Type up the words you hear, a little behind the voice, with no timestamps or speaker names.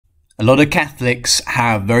A lot of Catholics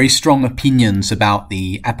have very strong opinions about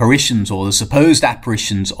the apparitions or the supposed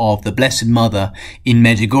apparitions of the Blessed Mother in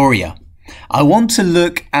Medjugorje. I want to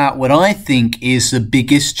look at what I think is the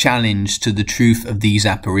biggest challenge to the truth of these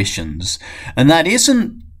apparitions. And that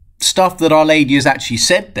isn't stuff that Our Lady has actually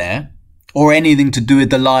said there, or anything to do with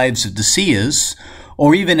the lives of the seers,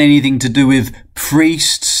 or even anything to do with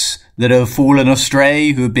priests that have fallen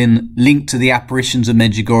astray who have been linked to the apparitions of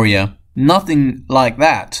Medjugorje. Nothing like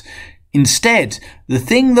that. Instead, the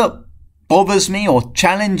thing that bothers me or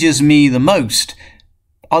challenges me the most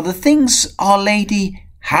are the things Our Lady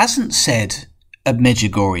hasn't said of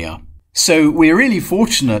Medjugorje. So we're really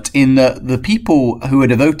fortunate in that the people who are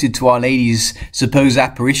devoted to Our Lady's supposed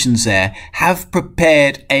apparitions there have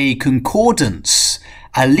prepared a concordance,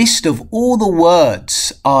 a list of all the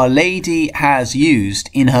words Our Lady has used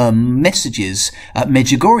in her messages at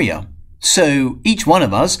Medjugorje. So each one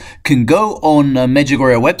of us can go on a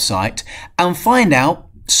Medjugorje website and find out,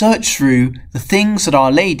 search through the things that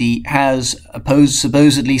Our Lady has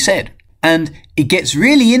supposedly said. And it gets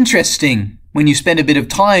really interesting when you spend a bit of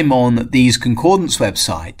time on these concordance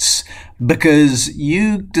websites, because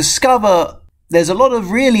you discover there's a lot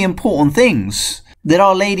of really important things that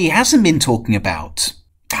Our Lady hasn't been talking about.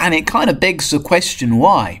 And it kind of begs the question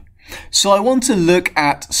why. So I want to look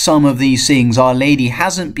at some of these things Our Lady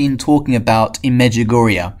hasn't been talking about in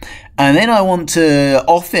Medjugorje. And then I want to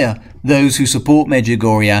offer those who support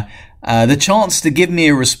Medjugorje the chance to give me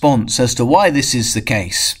a response as to why this is the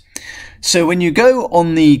case. So when you go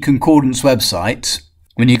on the concordance website,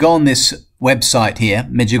 when you go on this website here,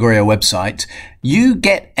 Medjugorje website, you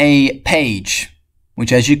get a page,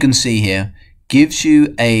 which as you can see here, gives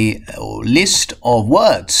you a list of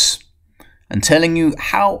words and telling you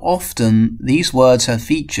how often these words have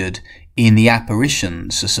featured in the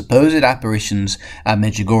apparitions, the supposed apparitions at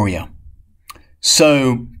Medjugorje.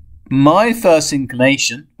 So my first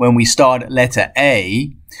inclination when we start at letter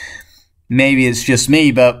A, maybe it's just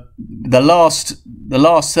me, but the last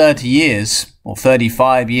 30 years or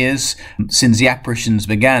 35 years since the apparitions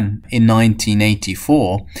began in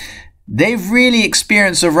 1984, they've really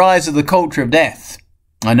experienced a rise of the culture of death.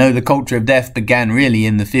 I know the culture of death began really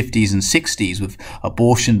in the 50s and 60s with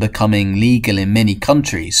abortion becoming legal in many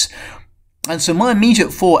countries. And so my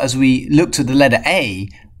immediate thought as we looked at the letter A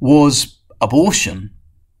was abortion.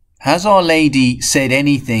 Has Our Lady said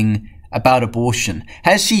anything about abortion?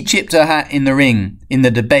 Has she chipped her hat in the ring in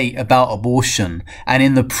the debate about abortion and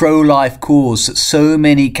in the pro-life cause that so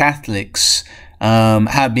many Catholics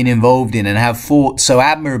have been involved in and have fought so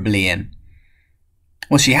admirably in?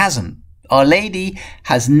 Well, she hasn't. Our Lady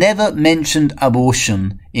has never mentioned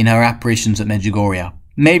abortion in her apparitions at Medjugorje.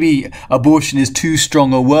 Maybe abortion is too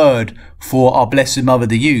strong a word for our Blessed Mother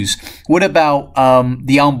to use. What about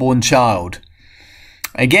the unborn child?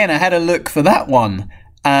 Again, I had a look for that one,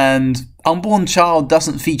 and unborn child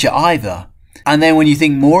doesn't feature either. And then when you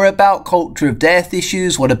think more about culture of death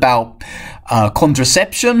issues, what about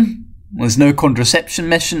contraception? There's no contraception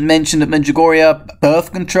mentioned at Medjugorje.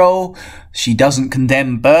 Birth control. She doesn't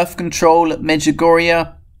condemn birth control at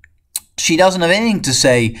Medjugorje. She doesn't have anything to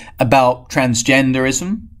say about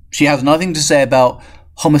transgenderism. She has nothing to say about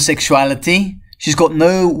homosexuality. She's got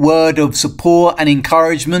no word of support and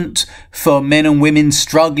encouragement for men and women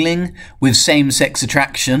struggling with same-sex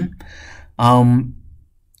attraction.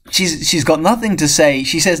 She's got nothing to say.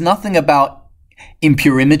 She says nothing about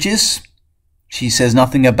impure images. She says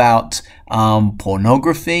nothing about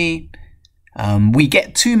pornography. We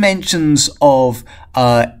get 2 mentions of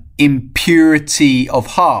impurity of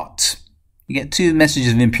heart. You get 2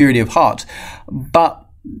 messages of impurity of heart. But,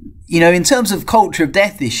 you know, in terms of culture of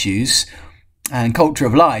death issues and culture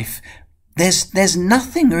of life, there's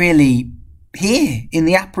nothing really here in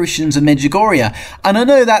the apparitions of Medjugorje. And I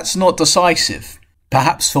know that's not decisive.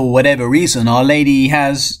 Perhaps for whatever reason, Our Lady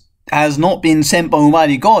has not been sent by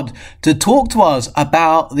Almighty God to talk to us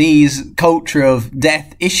about these culture of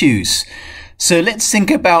death issues. So let's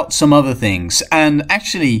think about some other things. And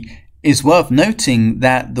actually, it's worth noting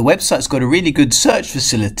that the website's got a really good search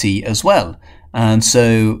facility as well. And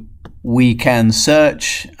so we can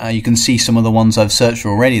search. You can see some of the ones I've searched for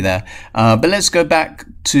already there. But let's go back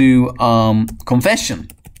to confession.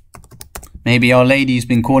 Maybe Our Lady's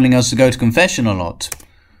been calling us to go to confession a lot.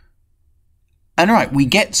 And right, we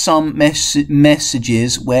get some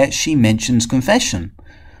messages where she mentions confession.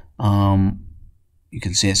 You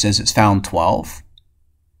can see it says it's found 12.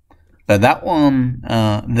 But that one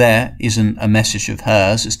there isn't a message of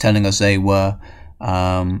hers. It's telling us they were,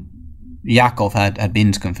 Yaakov had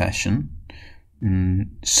been to confession.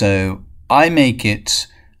 So I make it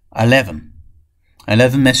 11.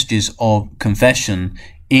 11 messages of confession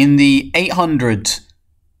In the 800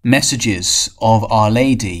 messages of Our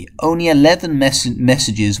Lady, only 11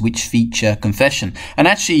 messages which feature confession. And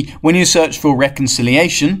actually, when you search for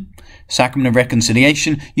reconciliation, Sacrament of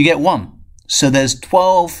Reconciliation, you get 1. So there's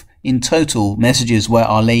 12 in total messages where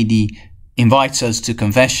Our Lady invites us to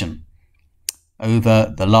confession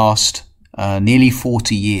over the last nearly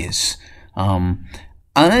 40 years. And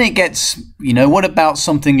then it gets, what about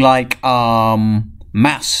something like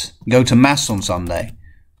Mass? Go to Mass on Sunday.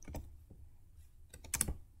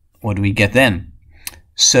 What do we get then?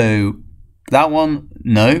 So that one,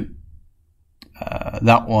 no.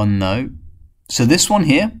 That one, no. So this one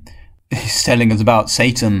here is telling us about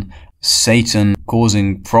Satan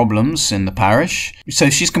causing problems in the parish.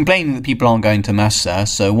 So she's complaining that people aren't going to Mass there.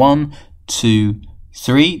 So 1, 2,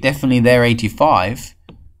 3, definitely there, 85.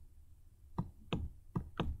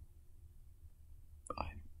 5,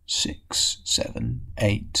 6, 7,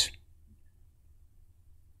 8,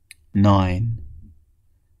 9,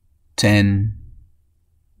 10,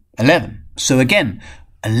 11. So again,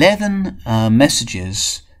 11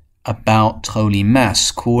 messages about Holy Mass,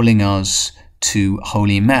 calling us to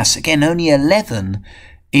Holy Mass. Again, only 11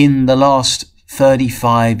 in the last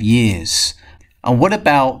 35 years. And what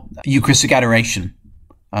about Eucharistic adoration?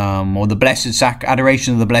 Or the Blessed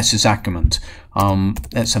Adoration of the Blessed Sacrament?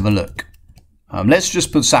 Let's have a look. Let's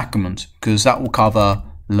just put Sacrament, because that will cover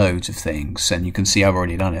loads of things. And you can see I've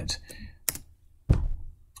already done it.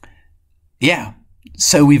 Yeah,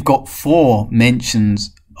 so we've got 4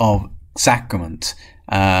 mentions of sacrament.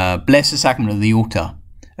 Blessed Sacrament of the Altar.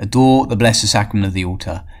 Adore the Blessed Sacrament of the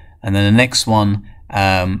Altar. And then the next one,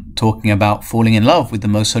 talking about falling in love with the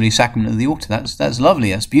Most Holy Sacrament of the Altar. That's lovely,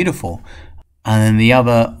 that's beautiful. And then the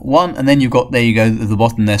other one, and then you've got, there you go, at the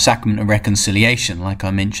bottom there, Sacrament of Reconciliation, like I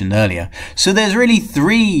mentioned earlier. So there's really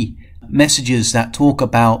 3 messages that talk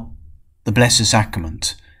about the Blessed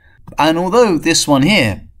Sacrament. And although this one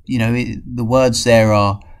here, the words there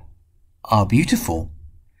are beautiful,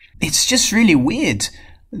 it's just really weird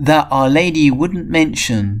that Our Lady wouldn't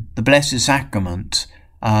mention the Blessed Sacrament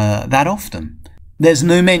that often. There's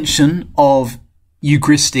no mention of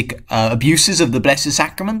Eucharistic abuses of the Blessed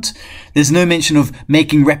Sacrament. There's no mention of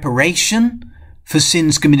making reparation for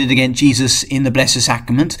sins committed against Jesus in the Blessed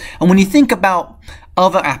Sacrament. And when you think about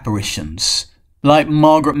other apparitions, like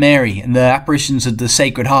Margaret Mary and the apparitions of the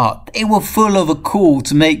Sacred Heart, they were full of a call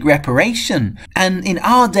to make reparation. And in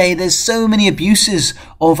our day, there's so many abuses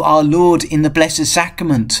of our Lord in the Blessed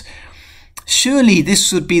Sacrament. Surely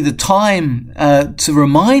this would be the time to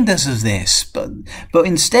remind us of this. But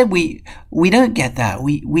instead, we don't get that.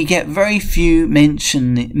 We get very few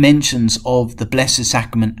mentions of the Blessed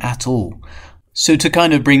Sacrament at all. So to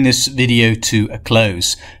kind of bring this video to a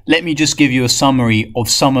close, let me just give you a summary of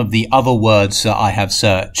some of the other words that I have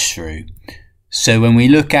searched through. So when we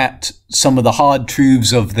look at some of the hard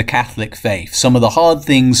truths of the Catholic faith, some of the hard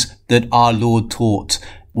things that our Lord taught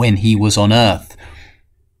when he was on earth,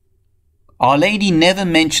 Our Lady never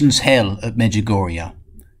mentions hell at Medjugorje.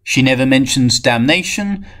 She never mentions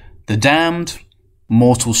damnation, the damned,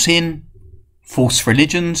 mortal sin, false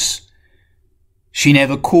religions. She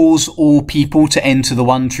never calls all people to enter the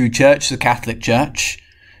one true church, the Catholic Church.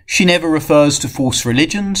 She never refers to false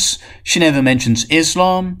religions. She never mentions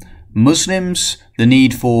Islam, Muslims, the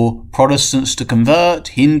need for Protestants to convert,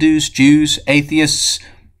 Hindus, Jews, atheists.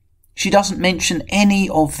 She doesn't mention any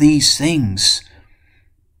of these things.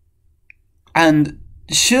 And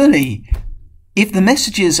surely, if the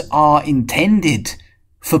messages are intended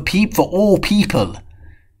for all people,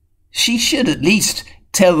 she should at least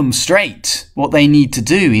tell them straight what they need to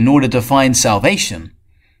do in order to find salvation.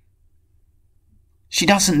 She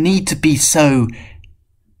doesn't need to be so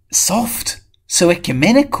soft, so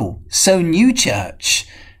ecumenical, so new church.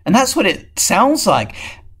 And that's what it sounds like.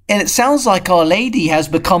 And it sounds like Our Lady has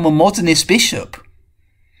become a modernist bishop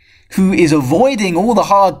who is avoiding all the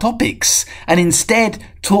hard topics and instead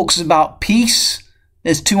talks about peace.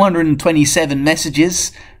 There's 227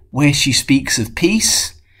 messages where she speaks of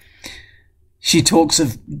peace. She talks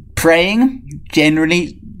of praying,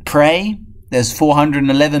 generally pray. There's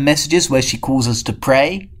 411 messages where she calls us to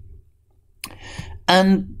pray.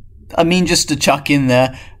 And, just to chuck in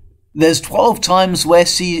there, there's 12 times where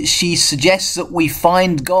she suggests that we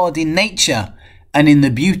find God in nature and in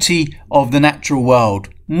the beauty of the natural world.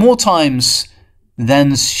 More times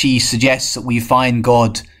than she suggests that we find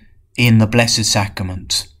God in the Blessed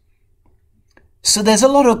Sacrament. So there's a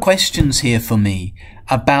lot of questions here for me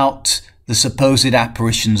about the supposed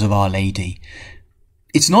apparitions of Our Lady.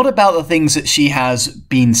 It's not about the things that she has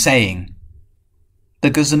been saying,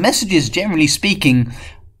 because the messages, generally speaking,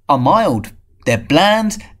 are mild. They're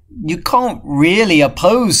bland, you can't really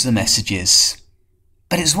oppose the messages.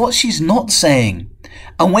 But it's what she's not saying.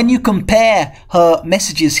 And when you compare her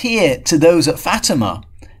messages here to those at Fatima,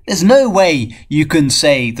 there's no way you can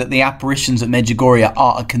say that the apparitions at Medjugorje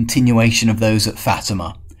are a continuation of those at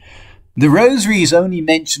Fatima. The rosary is only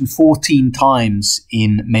mentioned 14 times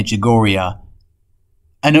in Medjugorje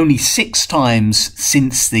and only 6 times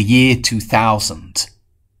since the year 2000.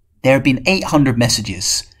 There have been 800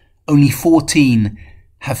 messages. Only 14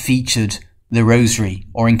 have featured the rosary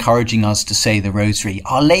or encouraging us to say the rosary.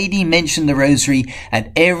 Our Lady mentioned the rosary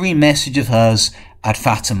at every message of hers at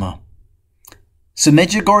Fatima. So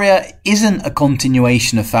Medjugorje isn't a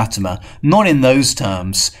continuation of Fatima, not in those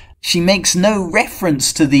terms. She makes no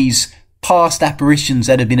reference to these past apparitions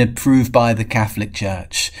that have been approved by the Catholic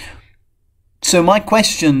Church. So my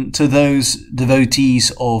question to those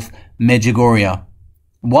devotees of Medjugorje,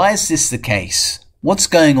 why is this the case? What's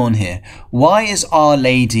going on here? Why is Our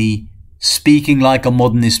Lady speaking like a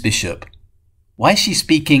modernist bishop? Why is she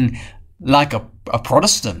speaking like a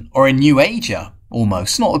Protestant or a New Ager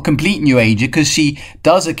almost? Not a complete New Ager, because she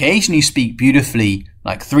does occasionally speak beautifully,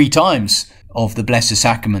 like 3 times, of the Blessed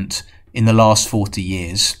Sacrament in the last 40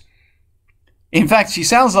 years. In fact, she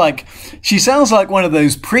sounds like one of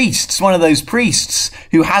those priests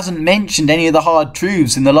who hasn't mentioned any of the hard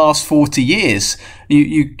truths in the last 40 years.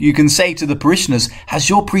 You can say to the parishioners, has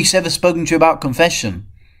your priest ever spoken to you about confession?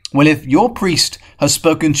 Well, if your priest has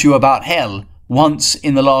spoken to you about hell once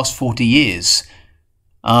in the last 40 years,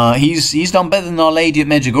 he's done better than Our Lady at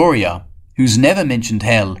Medjugorje, who's never mentioned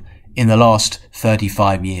hell in the last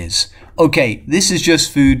 35 years. Okay, this is just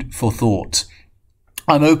food for thought.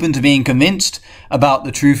 I'm open to being convinced about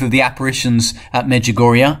the truth of the apparitions at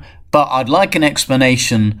Medjugorje, but I'd like an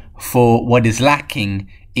explanation for what is lacking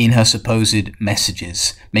in her supposed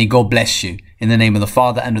messages. May God bless you. In the name of the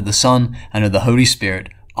Father, and of the Son, and of the Holy Spirit.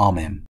 Amen.